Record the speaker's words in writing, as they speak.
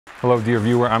Hello, dear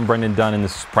viewer. I'm Brendan Dunn, and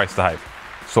this is Price to Hype,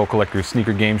 Soul Collector's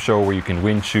sneaker game show where you can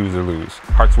win, choose, or lose.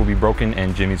 Hearts will be broken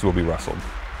and jimmies will be rustled.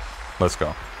 Let's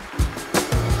go.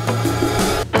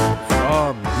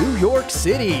 From New York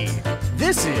City,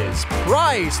 this is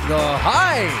Price the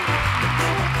Hype.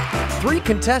 3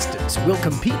 contestants will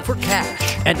compete for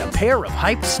cash and a pair of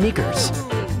hyped sneakers.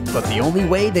 But the only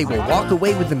way they will walk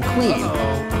away with them clean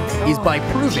is by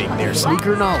proving their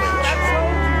sneaker knowledge.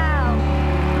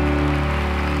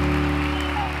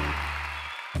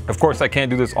 Of course, I can't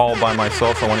do this all by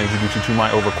myself, so I want to introduce you to my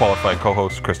overqualified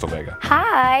co-host, Crystal Vega.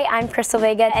 Hi, I'm Crystal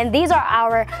Vega, and these are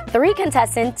our 3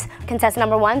 contestants. Contestant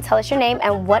number 1, tell us your name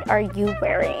and what are you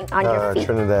wearing on your feet?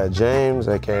 Trinidad James,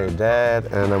 aka Dad,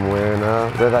 and I'm wearing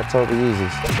Red October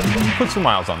Yeezys. Put some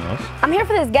miles on those. I'm here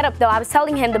for this getup though. I was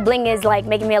telling him the bling is like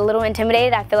making me a little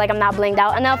intimidated. I feel like I'm not blinged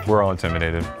out enough. We're all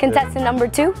intimidated. Contestant number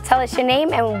 2, tell us your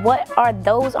name and what are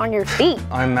those on your feet?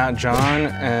 I'm Matt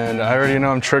Jeon, and I already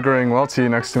know I'm triggering Welty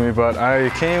next to me, but I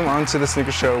came onto the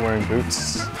sneaker show wearing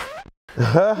boots.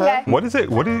 Okay. What is it?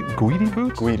 What is it? Guidi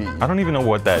boots? Guidi. I don't even know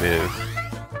what that is.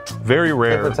 Very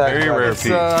rare piece.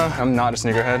 I'm not a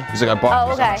sneakerhead. He's like, I bought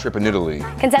this on okay. a trip in Italy.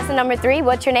 Contestant number 3,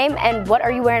 what's your name and what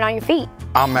are you wearing on your feet?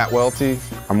 I'm Matt Welty.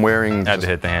 I'm wearing, Had to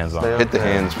hit the hands on. hit the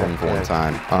hands from one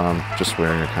time. Just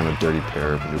wearing a kind of dirty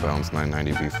pair of New Balance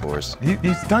 990 V4s.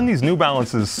 He's done these New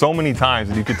Balances so many times,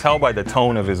 and you could tell by the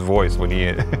tone of his voice when he.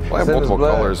 Well, I have multiple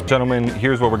colors. Gentlemen,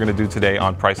 here's what we're going to do today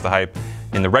on Price to Hype.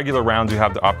 In the regular rounds, you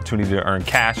have the opportunity to earn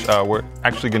cash. We're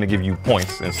actually going to give you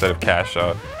points instead of cash.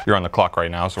 You're on the clock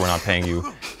right now, so we're not paying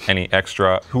you any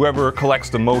extra. Whoever collects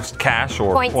the most cash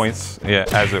or points yeah,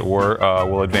 as it were,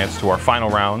 will advance to our final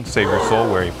round, Save Your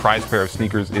Soul, where a prize pair of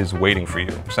sneakers is waiting for you.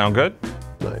 Sound good?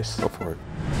 Nice. Go for it.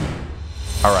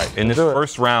 All right, in this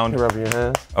first round Rub your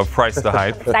hands. of Price to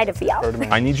Hype, Excited for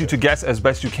y'all. I need you to guess as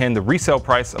best you can the resale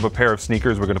price of a pair of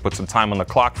sneakers. We're going to put some time on the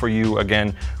clock for you.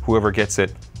 Again, whoever gets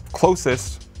it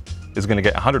closest is going to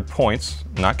get 100 points,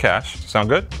 not cash. Sound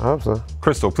good? I hope so.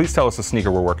 Crystal, please tell us the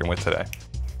sneaker we're working with today.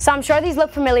 So I'm sure these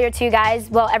look familiar to you guys.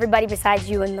 Well, everybody besides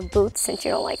you in the boots, since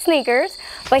you don't like sneakers.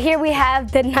 But here we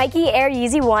have the Nike Air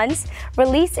Yeezy 1s,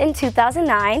 released in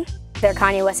 2009. They're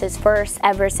Kanye West's first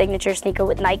ever signature sneaker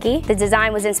with Nike. The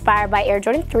design was inspired by Air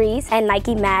Jordan 3s and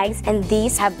Nike mags, and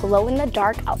these have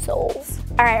glow-in-the-dark outsoles.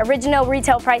 All right, original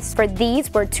retail prices for these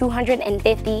were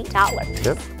 $250.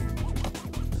 Yep.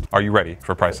 Are you ready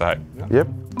for Price to Hype? Yep.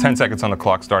 10 seconds on the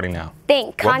clock starting now.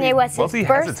 Think Kanye West's Welty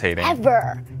first hesitating.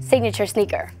 ever signature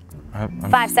sneaker.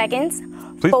 5 seconds.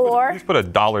 Please 4, please put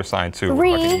a $sign too.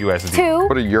 3, fucking USD. 2,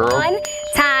 Put a euro. 1.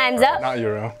 Time's up. Not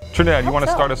Euro. Trinidad, you want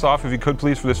to so. start us off if you could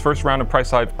please for this first round of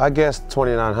Price Hype? I guess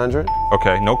 2,900.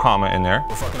 Okay, no comma in there.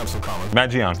 We're fucking up some commas.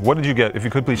 Matt Jeon, what did you get? If you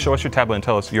could please show us your tablet and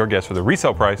tell us your guess for the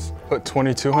resale price. Put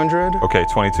 2,200. Okay,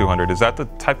 2,200. Is that the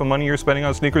type of money you're spending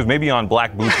on sneakers? Maybe on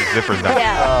black boots it's different.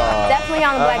 Yeah, definitely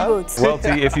on the black boots.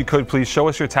 Welty, if you could please show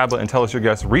us your tablet and tell us your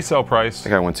guess resale price. I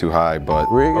think I went too high, but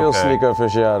Real Okay. sneaker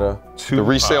aficionado. the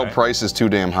resale price is too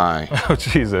damn high. Oh,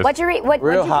 Jesus. What'd you Real put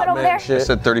hot over man there? I shit.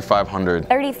 said 3,500.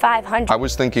 3,500. I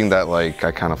was thinking that like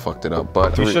I kind of fucked it up,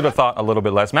 but You should have thought a little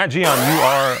bit less. Matt Jeon, you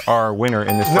are our winner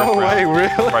in this first round. No way, really?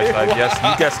 Price Hype. Yes,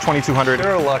 you guessed 2,200.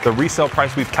 You're lucky. The resale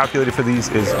price we've calculated for these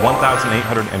is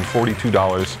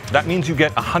 $1,842. That means you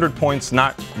get 100 points,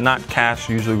 not cash.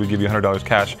 Usually we give you $100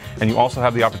 cash, and you also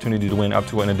have the opportunity to win up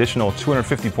to an additional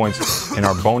 250 points in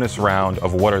our bonus round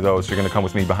of What Are Those? You're going to come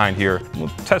with me behind here. We'll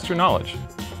test your knowledge.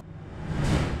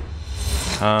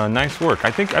 Nice work. I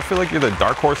feel like you're the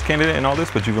dark horse candidate in all this,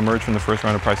 but you've emerged from the first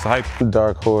round of Price to Hype.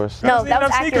 Dark horse. No, You that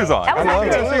was have sneakers accurate. on. That was I love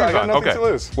accurate. it. I got nothing Okay. to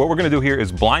lose. What we're going to do here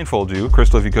is blindfold you.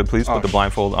 Crystal, if you could please put the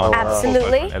blindfold on.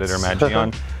 Absolutely. Editor Matt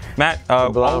Jeon. Matt, all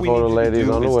we blindfolded need you to ladies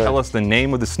do on the is way. tell us the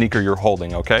name of the sneaker you're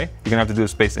holding, okay? You're going to have to do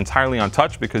this based entirely on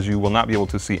touch because you will not be able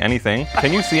to see anything.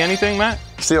 Can you see anything, Matt?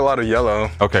 I see a lot of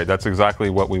yellow. Okay, that's exactly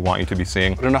what we want you to be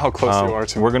seeing. I don't know how close you are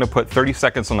to me. We're going to put 30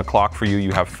 seconds on the clock for you.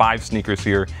 You have 5 sneakers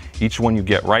here. Each one you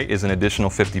get right is an additional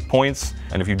 50 points.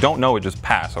 And if you don't know it, just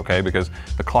pass, okay? Because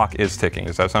the clock is ticking.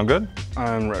 Does that sound good?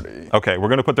 I'm ready. Okay, we're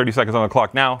going to put 30 seconds on the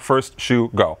clock now. First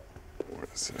shoe, go. What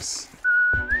is this?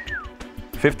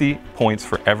 50 points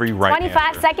for every right 25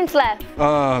 answer. seconds left.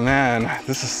 Oh man,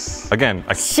 this is. Again,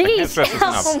 I can't stress this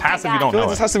enough. Oh my Pass if you God. don't know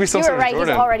This it. has to be some You sort were of right. He's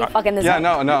Jordan. already fucking this Yeah,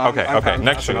 up. no. Okay,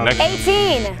 next shoe, next shoe.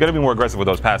 18. You gotta be more aggressive with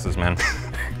those passes, man.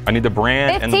 I need the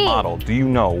brand and the 15. model. Do you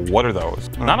know what are those?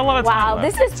 Not a lot of time Wow,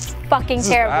 left. this is fucking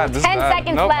terrible. 10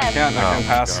 seconds nope, left. I can't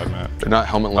pass. God, man. they're not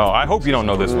helmet Oh, level. I hope you don't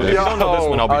know this one. If you don't know this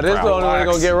one, I'll be Oh, this is the proud. only one you're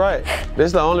gonna get right. This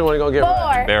is the only one you're gonna get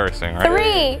right. 4, Embarrassing, right?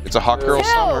 3, It's a hot girl 2,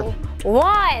 summer.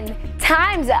 1.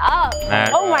 Time's up.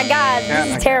 Oh my God,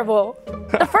 this is terrible.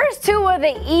 The first two were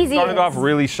the easiest. Started off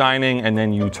really shining, and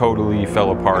then you totally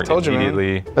fell apart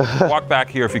immediately. Walk back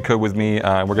here if you could with me.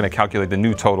 We're going to calculate the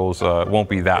new totals. It won't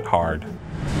be that hard.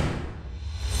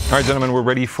 All right, gentlemen, we're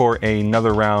ready for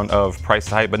another round of Price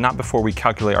to Hype, but not before we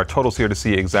calculate our totals here to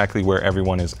see exactly where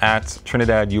everyone is at.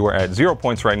 Trinidad, you are at 0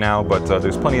 points right now, but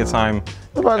there's plenty of time.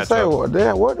 I was about to say,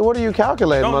 what are you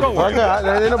calculating,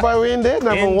 motherfucker? Ain't nobody in there,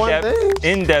 number one thing.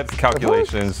 In-depth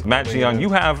calculations. Matt Jeon,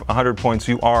 you have 100 points.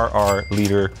 You are our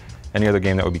leader. Any other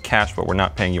game that would be cash, but we're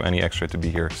not paying you any extra to be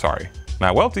here. Sorry.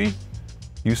 Matt Welty,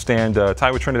 you stand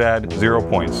tied with Trinidad, 0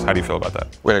 points. How do you feel about that?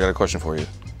 Wait, I got a question for you.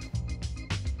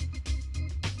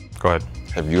 Go ahead.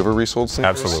 Have you ever resold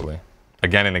sneakers? Absolutely.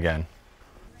 Again and again.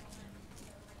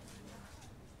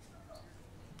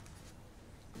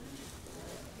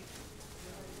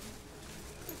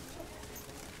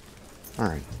 All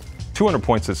right. 200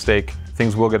 points at stake.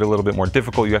 Things will get a little bit more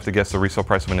difficult. You have to guess the resale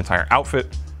price of an entire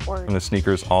outfit from the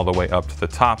sneakers all the way up to the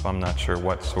top. I'm not sure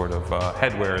what sort of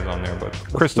headwear is on there, but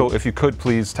Crystal, if you could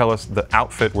please tell us the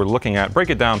outfit we're looking at.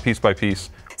 Break it down piece by piece.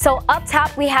 So up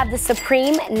top we have the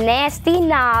Supreme Nasty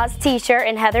Nas t-shirt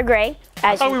in heather gray.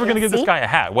 I thought we were going to give this guy a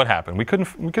hat. What happened? We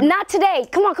couldn't. Not today.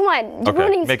 Come on, come on. Okay.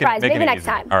 Ruining the surprise. Maybe next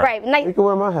time. Right. You can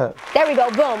wear my hat. There we go.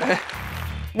 Boom.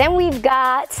 Then we've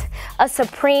got a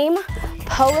Supreme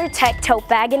Polar Tech tote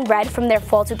bag in red from their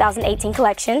fall 2018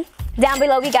 collection. Down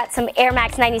below we got some Air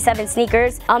Max 97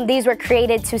 sneakers. These were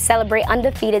created to celebrate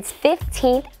Undefeated's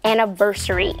 15th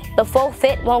anniversary. The full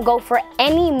fit won't go for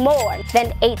any more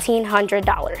than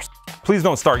 $1,800. Please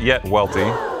don't start yet, Welty.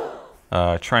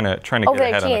 Trying to get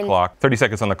ahead on the clock. 30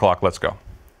 seconds on the clock. Let's go.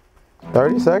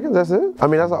 30 seconds? That's it? I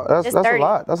mean, that's a lot.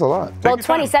 That's a lot. Well,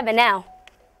 27 now.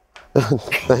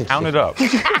 Count it up.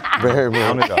 Very much.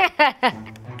 Count it up.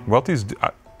 Welty's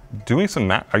doing some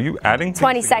math. Are you adding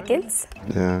 20 seconds.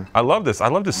 Yeah. I love this. I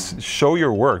love to show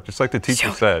your work, just like the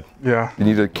teacher said. Yeah. You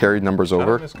need to carry numbers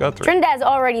over. Trinidad's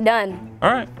already done.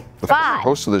 All right. 5,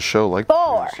 host of the show, like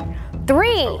 4, 3,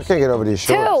 I can't get over these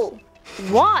shorts.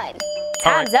 2, 1.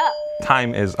 Time's up.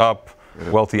 Time is up.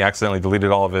 Welty accidentally deleted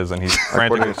all of his, and he's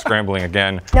frantically scrambling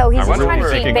again. No, he's I'm just trying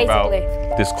to cheat, thinking about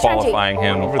basically. disqualifying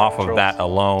him off of that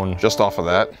alone. just off of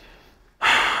that.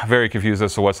 Very confused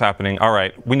as to what's happening. All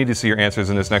right, we need to see your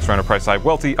answers in this next round of Price Hype.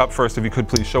 Welty, up first, if you could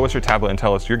please show us your tablet and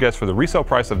tell us your guess for the resale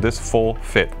price of this full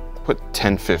fit. Put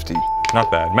 1050. Not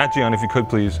bad. Matt Jeon, if you could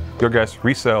please, your guess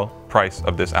resale price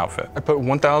of this outfit. I put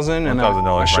 1,000 and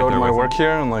I showed my work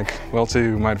here, and like Welty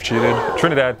might have cheated.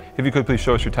 Trinidad, if you could please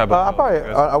show us your tablet.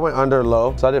 I went under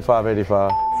low, so I did 585.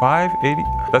 580.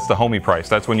 That's the homie price.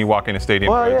 That's when you walk in a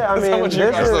stadium. Well, yeah, I mean,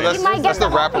 that's the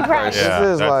rapper price. Yeah,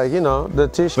 this is like, you know, the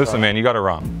t-shirt. Listen, man, you got it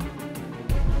wrong.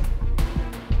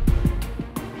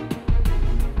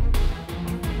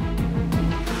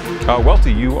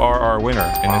 Welty, you are our winner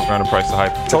in this round of Price to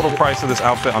Hype. Total price of this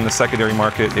outfit on the secondary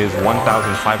market is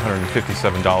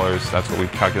 $1,557. That's what we've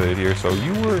calculated here. So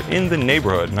you were in the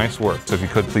neighborhood. Nice work. So if you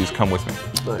could please come with me.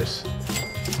 Nice.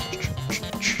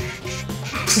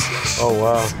 Oh,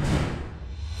 wow.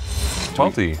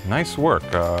 Welty, nice work.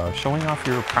 Showing off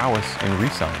your prowess in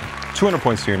reselling. 200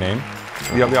 points to your name.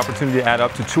 You have the opportunity to add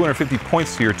up to 250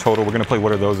 points to your total. We're going to play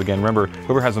What Are Those again. Remember,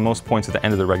 whoever has the most points at the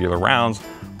end of the regular rounds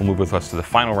will move with us to the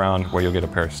final round where you'll get a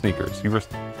pair of sneakers. You were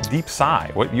deep sigh.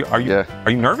 What? Are you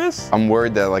nervous? I'm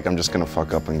worried that like I'm just going to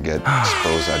fuck up and get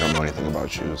exposed. I don't know anything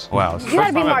about shoes. Wow. You got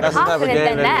to be more confident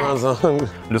than that. I'm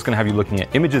just going to have you looking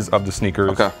at images of the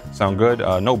sneakers. Okay. Sound good?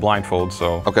 No blindfolds,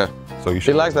 so. Okay. So you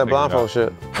should. He likes that blindfold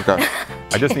shit. Okay.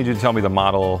 I just need you to tell me the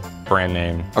model, brand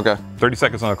name. Okay. 30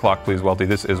 seconds on the clock, please, Welty.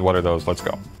 This is What Are Those? Let's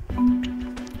go.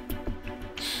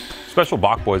 Special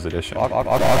Bach Boys edition. Not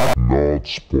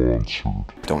sponsored.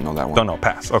 Don't know that one. Don't know.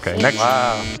 Pass. Okay. Next.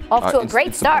 Wow. Off to a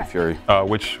great start. Fury.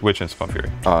 Which Instant Fun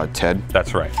Fury? Ted.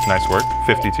 That's right. Nice work.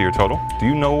 50 to your total. Do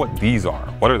you know what these are?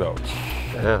 What are those?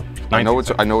 Yeah. I know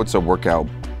it's a workout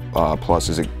plus.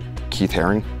 Is it Keith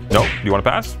Haring? No. You want to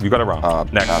pass? You got it wrong.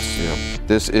 Next. Pass, yeah.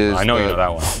 This is. I know you know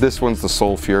that one. This one's the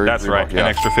Soul Fury. That's right. Yeah. An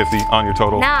extra 50 on your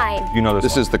total. 9. You know this.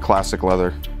 This is the classic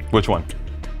leather. Which one?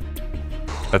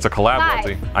 That's a collab, 5.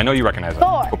 Welty. I know you recognize it.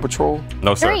 4. Foot Patrol?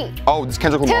 No, sir. 3. Oh, it's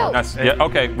Kendrick Lamar. That's, yeah,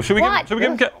 okay. Well, should we give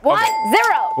him 1, 0.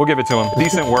 We'll give it to him.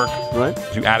 Decent work. Right.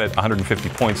 You added 150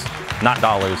 points, not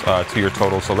dollars, to your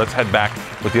total. So let's head back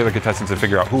with the other contestants and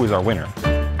figure out who is our winner.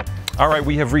 All right,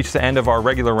 we have reached the end of our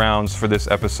regular rounds for this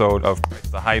episode of Price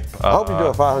the Hype. I hope you do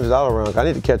a $500 round. I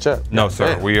need to catch up. No,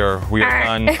 sir. We are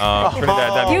done.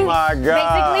 Trinidad James. Oh my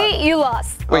God. Basically, you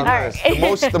lost. Wait, All right.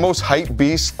 the most hype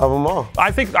beast. Of them all. I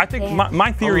think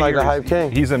my theory like here the hype is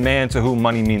king. he's a man to whom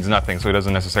money means nothing, so he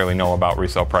doesn't necessarily know about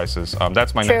resale prices.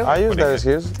 That's my True. next I use putting that it.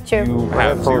 excuse. True. You My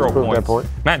have headphones 0 prove that points. point.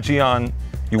 Matt Jeon,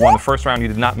 you won the first round. You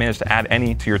did not manage to add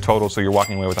any to your total, so you're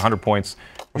walking away with 100 points.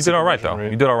 You did all right, though.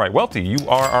 You did all right. Welty, you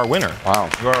are our winner. Wow.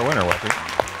 You are our winner, Welty.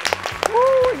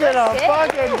 Woo, get a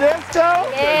fucking disco.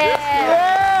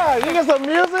 Yeah, you get some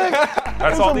music.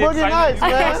 That's all some the boogie nights,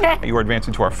 excitement. man. You are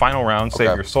advancing to our final round, Save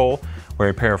Okay. Your Soul, where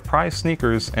a pair of prize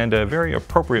sneakers and a very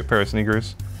appropriate pair of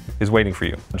sneakers is waiting for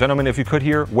you. Gentlemen, if you could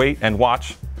here, wait and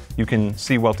watch. You can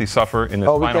see Welty suffer in the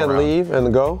Oh, we final can't round. leave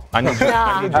and go? I need you,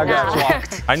 Nah,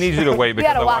 I need you to wait because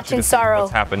gotta I watch want you in to see sorrow.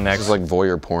 what's happened next. It's like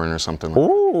voyeur porn or something.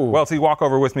 Ooh. Welty, walk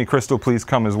over with me. Crystal, please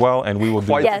come as well, and we will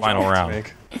do Yes. the final round.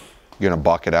 You gonna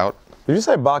buck it out? Did you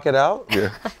say balk it out? Yeah.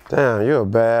 Damn, you're a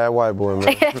bad white boy, man.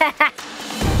 You got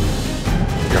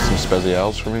some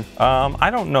specials for me? I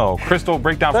don't know. Crystal,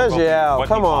 break down for Welty Special, what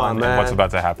come he on, won and man. what's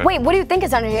about to happen. Wait, what do you think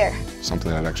is under here?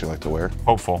 Something I'd actually like to wear,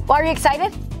 Hopeful. Well, are you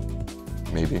excited?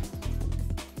 maybe.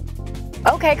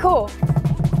 Okay, cool.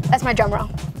 That's my drum roll.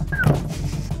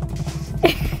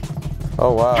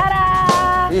 Oh, wow.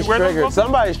 Ta-da! He's Where the triggered. fuck-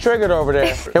 Somebody's triggered over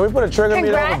there. Can we put a trigger meter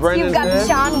over Congrats, Brendan's you've got the head?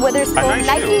 Sean Wotherspoon nice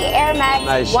Nike shoe. Air Max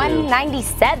Nice shoe.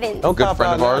 197. Don't Good cop friend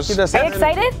out of now. ours. He does Are you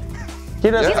excited? He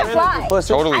does These are fly.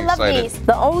 Totally. I love excited. these.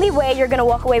 The only way you're gonna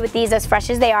walk away with these as fresh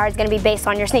as they are is gonna be based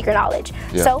on your sneaker knowledge.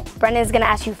 Yeah. So Brendan is gonna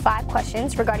ask you 5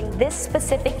 questions regarding this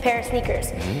specific pair of sneakers.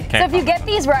 Mm-hmm. So if you get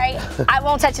these right, I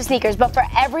won't touch the sneakers. But for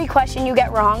every question you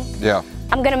get wrong, Yeah.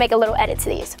 I'm gonna make a little edit to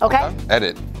these. Okay?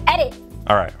 Edit. Edit.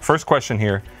 All right, first question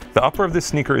here. The upper of this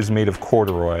sneaker is made of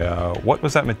corduroy. What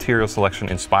was that material selection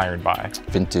inspired by?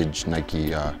 Vintage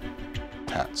Nike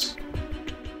hats.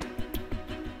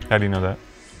 How do you know that?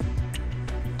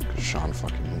 Sean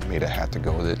fucking made a hat to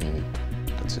go with it, and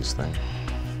that's his thing.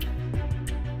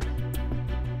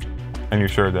 And you're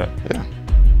sure of that? Yeah.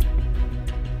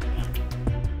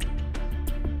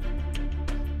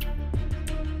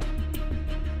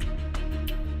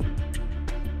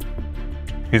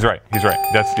 He's right. He's right.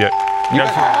 That's You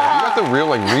got the real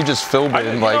like Regis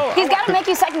Philbin like. He's gotta make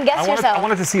you second guess yourself. I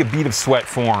wanted to see a bead of sweat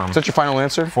form. Is that your final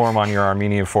answer? Form on your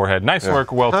Armenian forehead. Nice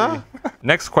work, Welty.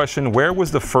 Next question, where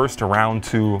was the first round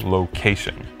 2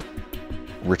 location?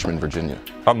 Richmond, Virginia.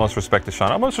 Utmost respect to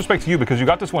Sean. Utmost respect to you because you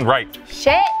got this one right.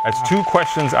 Shit. That's 2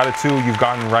 questions out of 2 you've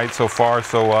gotten right so far,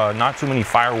 so not too many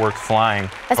fireworks flying.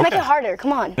 Let's make it harder.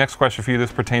 Come on. Next question for you,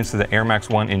 this pertains to the Air Max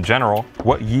 1 in general.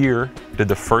 What year did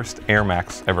the first Air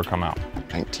Max ever come out?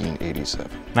 1987.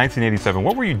 1987.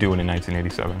 What were you doing in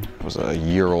 1987? I was a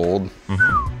year old,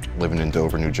 living in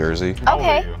Dover, New Jersey.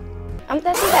 Okay.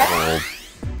 That's okay. Old.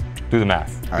 Do the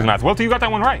math. Do the math. Welty, you got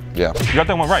that one right. Yeah. You got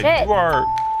that one right. Shit. You are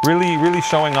really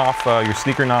showing off your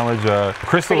sneaker knowledge.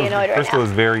 Crystal Pretty annoyed right Crystal now.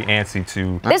 is very antsy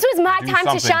to. This was my Do time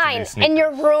to something to shine, these sneakers. and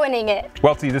you're ruining it.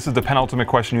 Welty, this is the penultimate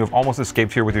question. You have almost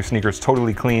escaped here with your sneakers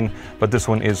totally clean, but this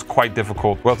one is quite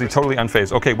difficult. Welty, totally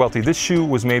unfazed. Okay, Welty, this shoe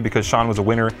was made because Sean was a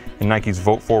winner in Nike's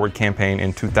Vote Forward campaign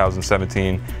in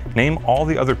 2017. Name all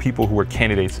the other people who were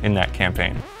candidates in that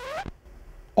campaign.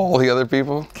 All the other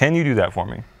people. Can you do that for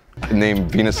me? Named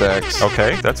Venus X.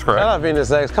 Okay, that's Shout correct. out Venus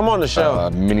X. Come on the show.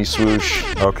 Mini Swoosh.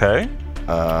 Okay.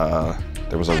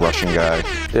 There was a Russian guy.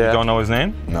 Yeah. Don't know his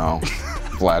name? No.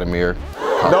 Vladimir.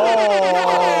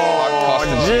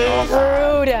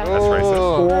 Rude.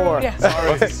 That's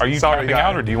racist. Are you Sorry, tapping guy.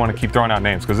 out, or do you want to keep throwing out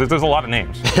names? Because there's a lot of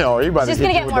names. Oh, you about Just to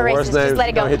gonna hit get you with more the worst racist. Just names. let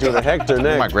it go. I'll hit you with a Hector My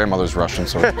next. grandmother's Russian,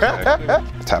 so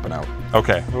tapping out.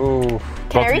 Okay. Ooh.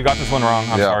 Welty, you got this one wrong.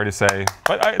 I'm Yeah. sorry to say,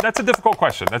 but that's a difficult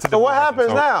question. That's a So what difficult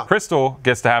question. happens now? Crystal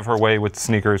gets to have her way with the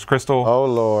sneakers. Crystal, Oh,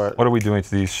 Lord. what are we doing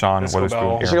to these Sean Crystal Wotherspoon?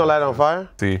 Bell. Is she gonna light it on fire?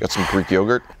 See, Got some Greek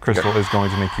yogurt. Crystal is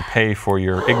going to make you pay for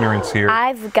your ignorance here.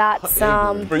 I've got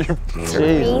some Jeez.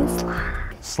 green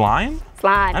slime. Slime?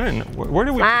 I Slime. didn't. Where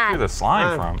did we Slime. hear the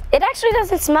slime from? It actually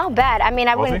doesn't smell bad. I mean,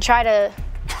 I wouldn't try to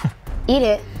eat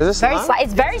it. Is it Very slime?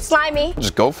 It's very slimy.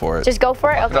 Just go for it. Just go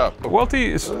for it. Look it Okay. up.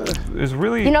 Welty is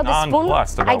really You know, the spoon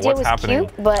nonplussed about idea what's was happening.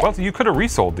 cute, but- Welty, you could have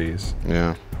resold these.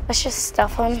 Yeah. Let's just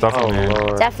stuff them. Stuff them in.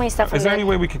 Lord. Definitely stuff them Is there in. any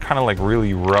way we could kind of like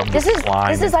really rub This the is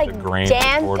slime this is into like the grain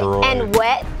damp corduroy? and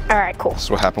wet. All right, cool. That's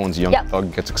what happens when Young Yep.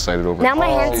 Thug gets excited over. Now my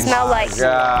hands smell like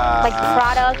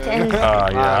product and Yeah,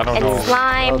 I don't and know.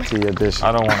 slime. Healthy edition.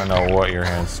 I don't want to know what your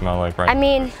hands smell like right I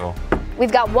mean- now.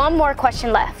 We've got one more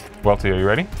question left. Welty, are you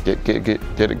ready? Get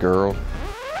it, girl.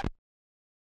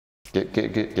 Get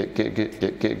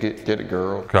it,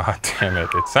 girl. God damn it.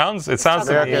 It sounds to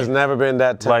America's me never been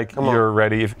that tough. like you're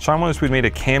ready. Sean Wotherspoon made a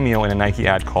cameo in a Nike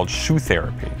ad called Shoe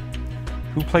Therapy.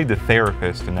 Who played the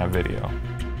therapist in that video?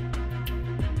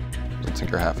 Was it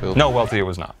Tinker Hatfield? No, Welty, it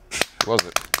was not. Who was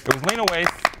it? It was Lena Waithe.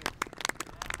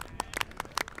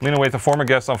 Lena Waithe, a former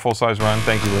guest on Full Size Run.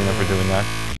 Thank you, Lena, for doing that.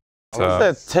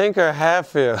 What's that Tinker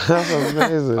Hatfield? That's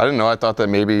amazing. I didn't know. I thought that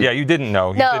maybe. Yeah, you didn't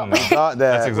know. You No. didn't know. Thought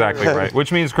that. That's exactly right.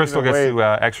 Which means Crystal gets to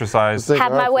exercise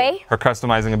Have my way. her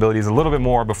customizing abilities a little bit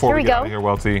more before Here we we get go. out of here,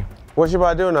 Welty. What you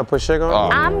about to do now? Put sugar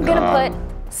on? I'm gonna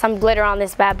put some glitter on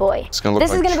this bad boy. It's gonna look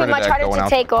This is like gonna be much Trinidad harder going to out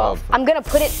take the off. pub. I'm gonna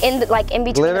put it in in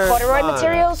between Glitter the is corduroy fine.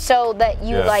 material so that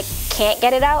you Yeah. like can't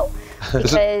get it out.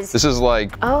 Because This is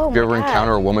like Oh if you ever my God.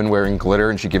 encounter a woman wearing glitter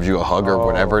and she gives you a hug or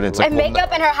whatever, and it's like and makeup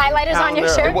and her highlighters on your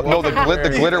shirt. No, the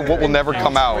glitter will never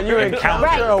come out. When you encounter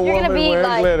Right, a you're gonna woman be wearing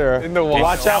like- glitter, In the water.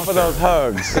 watch out for those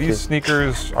hugs. These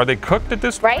sneakers, are they cooked at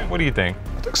this point? Right. What do you think?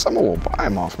 I think someone will buy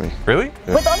them off me. Really?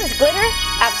 With all this glitter,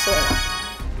 absolutely not.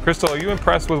 Crystal, are you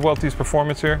impressed with Welty's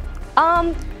performance here?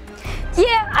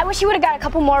 Yeah, I wish you would have got a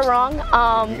couple more wrong.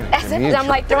 As if I'm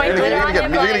like throwing glitter on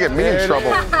him. You're gonna get me in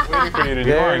trouble. Waiting for you to do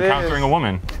You are it encountering is. a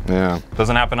woman. Yeah.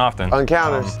 Doesn't happen often.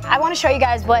 Encounters. I want to show you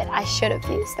guys what I should have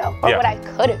used though, or Yeah. what I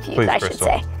could have used, Please, I should Crystal.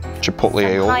 say. Chipotle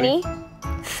aioli. Honey,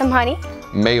 some honey.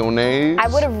 Mayonnaise. I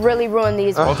would have really ruined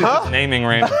these. Welty's just naming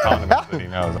random condiments that he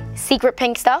knows. Secret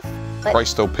pink stuff. Like,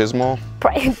 Risto Pismo.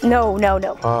 no.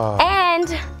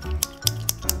 And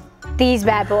these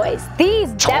bad boys. These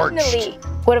Torched. definitely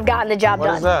would have gotten the job What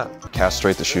done. is that?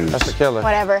 Castrate the shoes. That's a killer.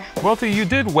 Whatever. Welty, you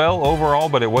did well overall,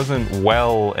 but it wasn't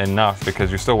well enough because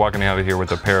you're still walking out of here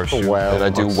with a pair of shoes. Well. Did I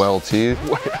do well, T?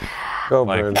 Go,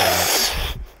 Like,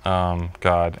 Brandon.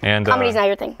 God. And Comedy's not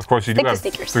your thing. of course, you Stick do to have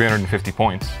sneakers. 350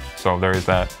 points, so there is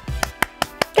that.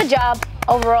 Good job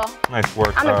overall. Nice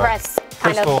work. I'm impressed.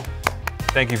 Kind Crystal, of.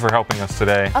 thank you for helping us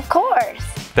today. Of course.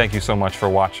 Thank you so much for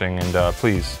watching, and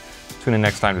please tune in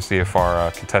next time to see if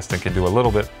our contestant can do a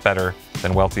little bit better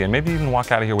than Welty, and maybe even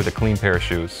walk out of here with a clean pair of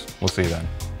shoes. We'll see you then.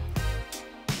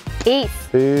 Peace.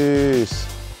 Peace.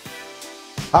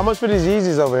 How much for these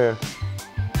Yeezys over here?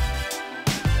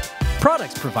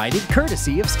 Products provided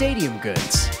courtesy of Stadium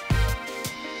Goods.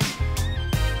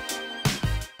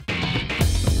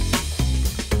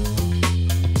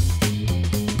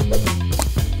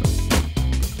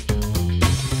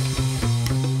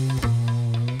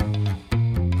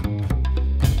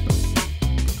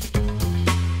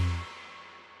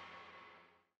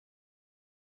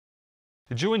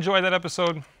 Did you enjoy that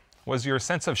episode? Was your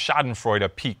sense of schadenfreude a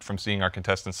peak from seeing our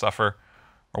contestants suffer?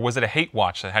 Or was it a hate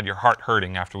watch that had your heart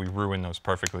hurting after we ruined those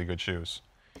perfectly good shoes?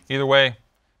 Either way,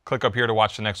 click up here to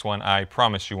watch the next one. I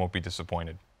promise you won't be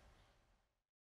disappointed.